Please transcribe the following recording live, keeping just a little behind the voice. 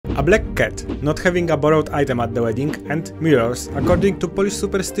A black cat, not having a borrowed item at the wedding, and mirrors, according to Polish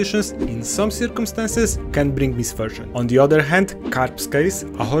superstitions, in some circumstances can bring misfortune. On the other hand, carp scales,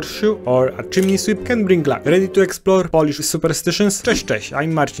 a horseshoe or a chimney sweep can bring luck. Ready to explore Polish superstitions? Cześć, cześć,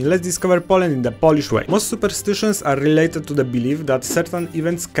 I'm Marcin. Let's discover Poland in the Polish way. Most superstitions are related to the belief that certain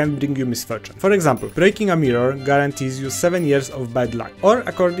events can bring you misfortune. For example, breaking a mirror guarantees you 7 years of bad luck, or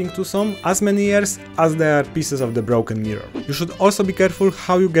according to some, as many years as there are pieces of the broken mirror. You should also be careful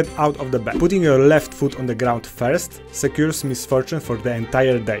how you get out of the bed. Putting your left foot on the ground first secures misfortune for the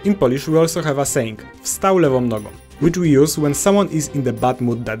entire day. In Polish we also have a saying, wstał lewą nogą, which we use when someone is in the bad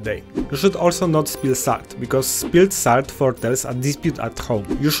mood that day. You should also not spill salt, because spilled salt foretells a dispute at home.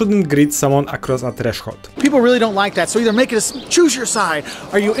 You shouldn't greet someone across a threshold. People really don't like that, so either make it choose your side.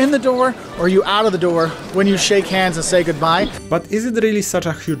 Are you in the door or are you out of the door when you shake hands and say goodbye? But is it really such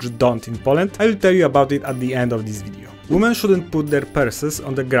a huge don't in Poland? I will tell you about it at the end of this video. Women shouldn't put their purses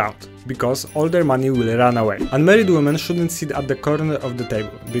on the ground, because all their money will run away. Unmarried women shouldn't sit at the corner of the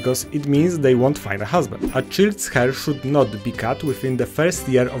table, because it means they won't find a husband. A child's hair should not be cut within the first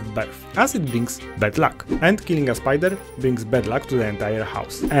year of birth, as it brings bad luck. And killing a spider brings bad luck to the entire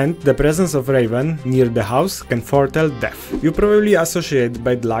house. And the presence of raven near the house can foretell death. You probably associate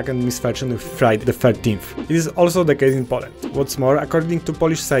bad luck and misfortune with Friday the 13th. It is also the case in Poland. What's more, according to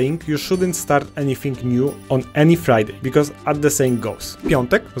Polish saying, you shouldn't start anything new on any Friday, because as the saying goes,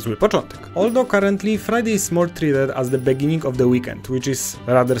 piątek zły początek. Although currently Friday is more treated as the beginning of the weekend, which is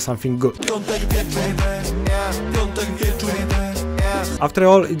rather something good. After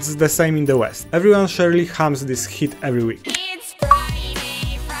all, it's the same in the West. Everyone surely hums this hit every week.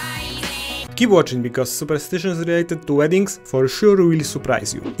 Keep watching, because superstitions related to weddings for sure will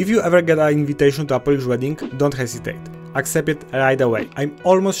surprise you. If you ever get an invitation to a Polish wedding, don't hesitate. Accept it right away. I'm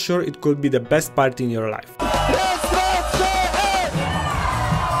almost sure it could be the best party in your life.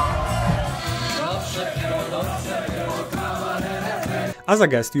 As a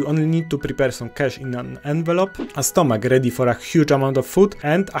guest, you only need to prepare some cash in an envelope, a stomach ready for a huge amount of food,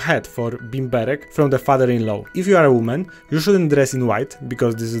 and a hat for bimberek from the father-in-law. If you are a woman, you shouldn't dress in white,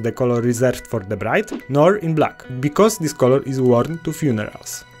 because this is the color reserved for the bride, nor in black, because this color is worn to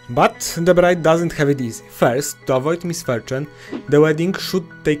funerals. But the bride doesn't have it easy. First, to avoid misfortune, the wedding should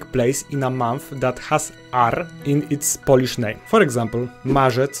take place in a month that has R in its Polish name. For example,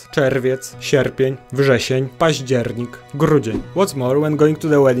 marzec, czerwiec, sierpień, wrzesień, październik, grudzień. What's more, when going to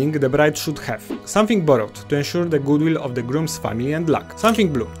the wedding, the bride should have something borrowed to ensure the goodwill of the groom's family and luck,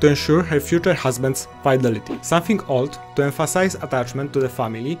 something blue to ensure her future husband's fidelity, something old to emphasize attachment to the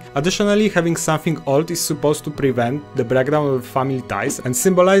family. Additionally, having something old is supposed to prevent the breakdown of family ties and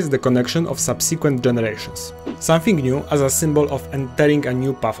symbolize the connection of subsequent generations. Something new as a symbol of entering a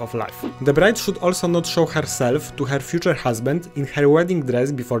new path of life. The bride should also not show herself to her future husband in her wedding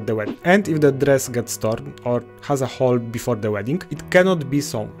dress before the wedding. And if the dress gets torn or has a hole before the wedding, it cannot be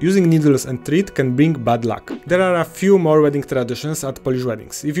sewn. Using needles and thread can bring bad luck. There are a few more wedding traditions at Polish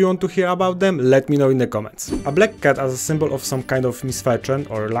weddings. If you want to hear about them, let me know in the comments. A black cat as a symbol of some kind of misfortune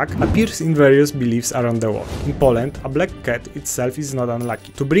or luck appears in various beliefs around the world. In Poland, a black cat itself is not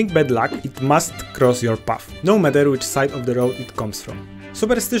unlucky. To bring bad luck, it must cross your path, no matter which side of the road it comes from.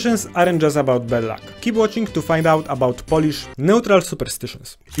 Superstitions aren't just about bad luck. Keep watching to find out about Polish neutral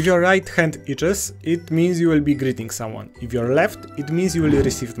superstitions. If your right hand itches, it means you will be greeting someone. If your left, it means you will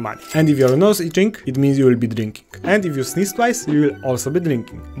receive money. And if your nose itching, it means you will be drinking. And if you sneeze twice, you will also be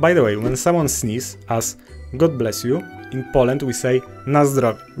drinking. By the way, when someone sneezes as God bless you, in Poland we say na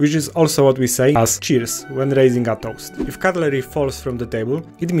zdrowie, which is also what we say as cheers when raising a toast. If cutlery falls from the table,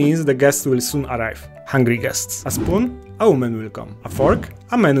 it means the guests will soon arrive. Hungry guests. A spoon? A woman will come. A fork?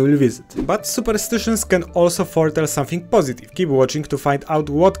 A man will visit. But superstitions can also foretell something positive. Keep watching to find out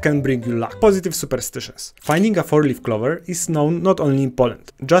what can bring you luck. Positive superstitions. Finding a 4-leaf clover is known not only in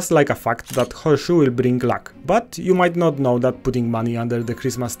Poland, just like a fact that horseshoe will bring luck. But you might not know that putting money under the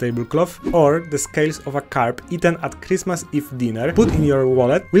Christmas tablecloth or the scales of a carp eaten at Christmas Eve dinner put in your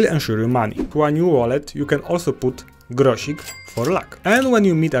wallet will ensure you money. To a new wallet you can also put grosik for luck. And when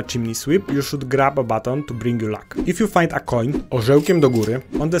you meet a chimney sweep, you should grab a button to bring you luck. If you find a coin, orzełkiem do góry,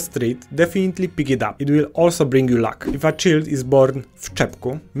 on the street, definitely pick it up. It will also bring you luck. If a child is born w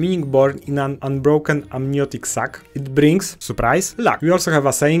czepku, meaning born in an unbroken amniotic sac, it brings, surprise, luck. We also have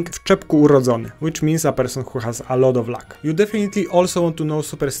a saying, w czepku urodzony, which means a person who has a lot of luck. You definitely also want to know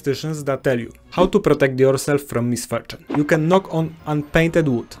superstitions that tell you how to protect yourself from misfortune. You can knock on unpainted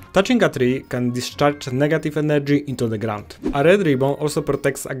wood. Touching a tree can discharge negative energy into into the ground. A red ribbon also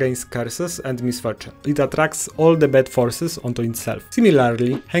protects against curses and misfortune. It attracts all the bad forces onto itself.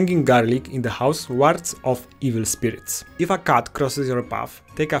 Similarly, hanging garlic in the house wards off evil spirits. If a cat crosses your path,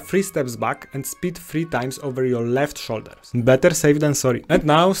 take a 3 steps back and spit 3 times over your left shoulder. Better safe than sorry. And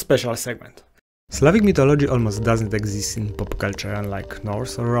now, special segment. Slavic mythology almost doesn't exist in pop culture unlike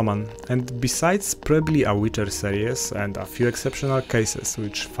Norse or Roman, and besides probably a Witcher series and a few exceptional cases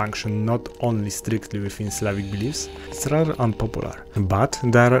which function not only strictly within Slavic beliefs, it's rather unpopular. But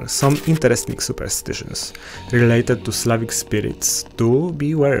there are some interesting superstitions related to Slavic spirits to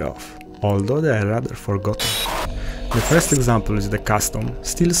be wary of, although they are rather forgotten. The first example is the custom,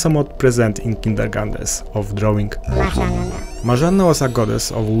 still somewhat present in kindergartens, of drawing Marzanna. Marzanna was a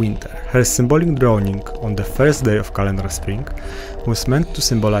goddess of winter. Her symbolic drawing on the first day of calendar spring was meant to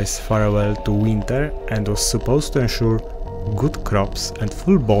symbolize farewell to winter and was supposed to ensure good crops and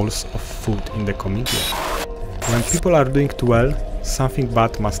full bowls of food in the coming year. When people are doing too well, something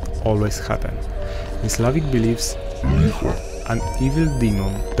bad must always happen. In Slavic beliefs, an evil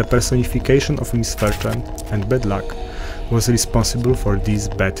demon, the personification of misfortune and bad luck, was responsible for these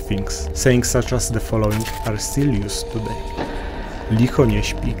bad things. Sayings such as the following are still used today. Licho nie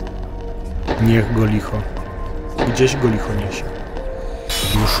śpi. Niech go licho. Gdzieś go licho niesie.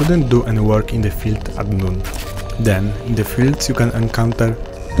 You shouldn't do any work in the field at noon. Then, in the fields you can encounter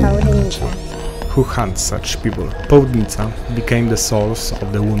who hunts such people. Południca became the souls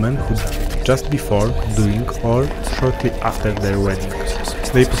of the women who died just before, during or shortly after their wedding.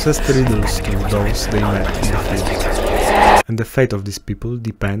 They possessed riddles to those they met in the field, and the fate of these people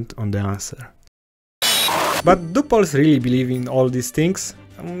depend on the answer. But do Poles really believe in all these things?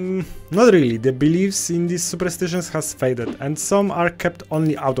 Not really. The beliefs in these superstitions has faded, and some are kept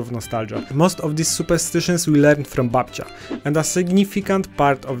only out of nostalgia. Most of these superstitions we learned from babcia, and a significant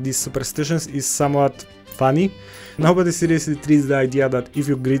part of these superstitions is somewhat funny. Nobody seriously treats the idea that if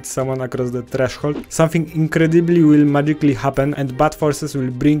you greet someone across the threshold, something incredibly will magically happen and bad forces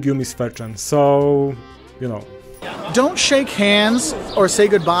will bring you misfortune. So, you know. Don't shake hands or say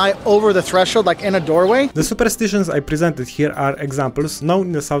goodbye over the threshold like in a doorway. The superstitions I presented here are examples known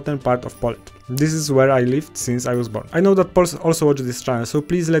in the southern part of Poland. This is where I lived since I was born. I know that Poles also watch this channel, so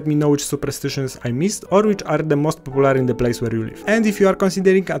please let me know which superstitions I missed or which are the most popular in the place where you live. And if you are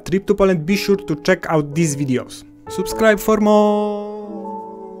considering a trip to Poland, be sure to check out these videos. Subscribe for more!